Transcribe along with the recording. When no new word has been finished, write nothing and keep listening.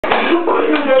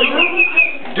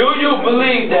Do you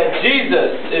believe that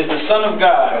Jesus is the Son of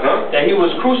God, that he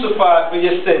was crucified for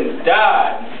your sins,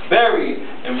 died, buried,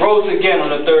 and rose again on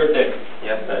the third day?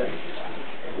 Yes, sir.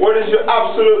 What is your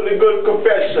absolutely good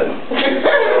confession?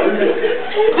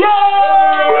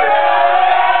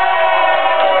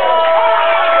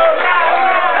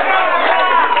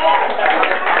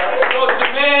 So,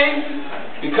 Jermaine,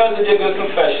 because of your good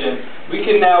confession, we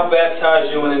can now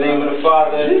baptize you in the name of the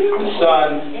Father, the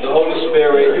Son, the Holy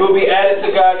Spirit. You will be added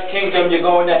to God's kingdom. You're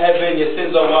going to heaven. Your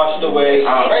sins are washed away. You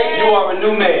are a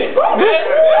new man.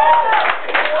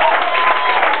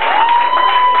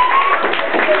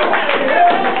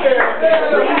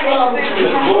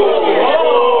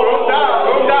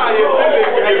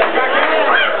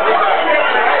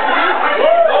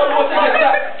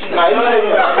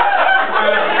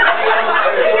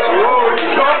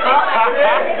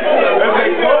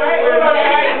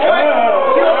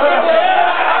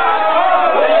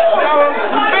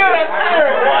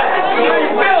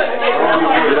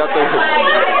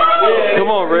 Come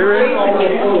on, Ray Ray. You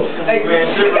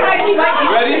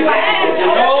ready?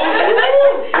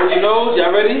 Hold your nose.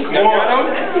 Y'all ready? Y'all got them?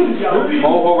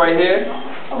 Hold right here.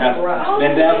 Now,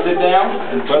 bend down, sit down.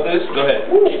 And brothers, go ahead.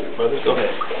 Brothers, go ahead.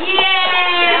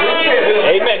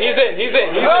 Yeah! Amen. He's in. He's in.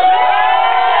 He's in.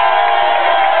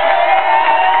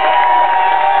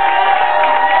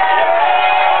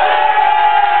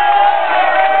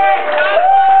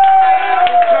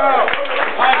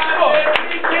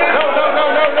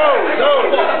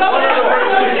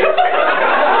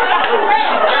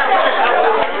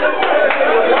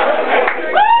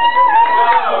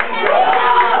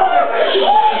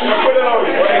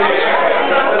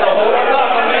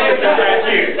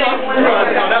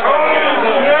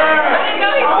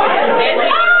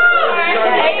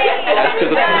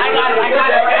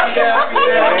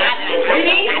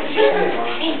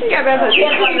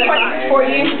 For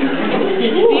you. Do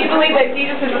you believe that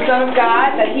Jesus is the Son of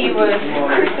God, that he was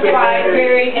crucified,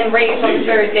 buried, and raised on the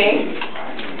third day?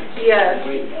 Yes.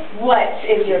 What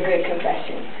is your good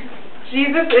confession?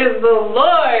 Jesus is the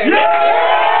Lord.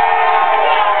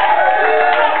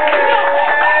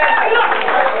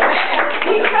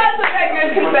 Because of that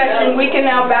good confession, we can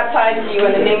now baptize you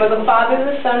in the name of the Father,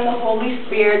 the Son, the Holy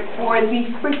Spirit for the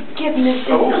forgiveness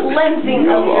and cleansing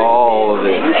of your all of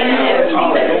it. and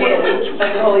the gift of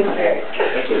the Holy Spirit.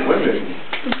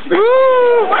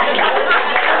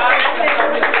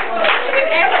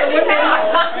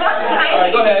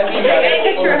 Alright, go ahead. You got it.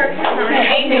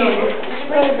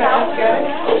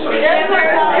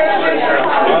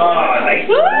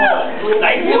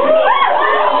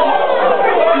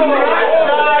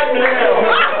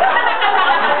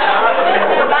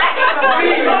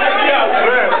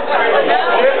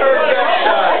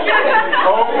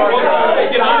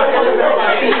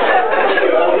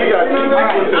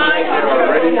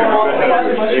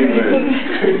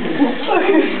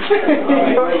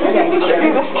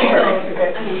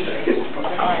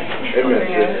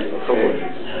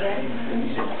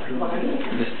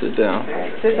 Just sit down.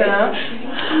 Sit down.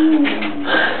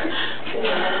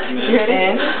 You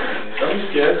ready? Don't be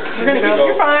scared. We're gonna go.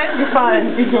 You're fine. You're fine.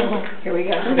 Here we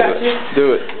go. We got you.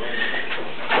 Do it.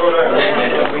 Go there.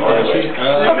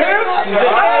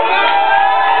 Okay.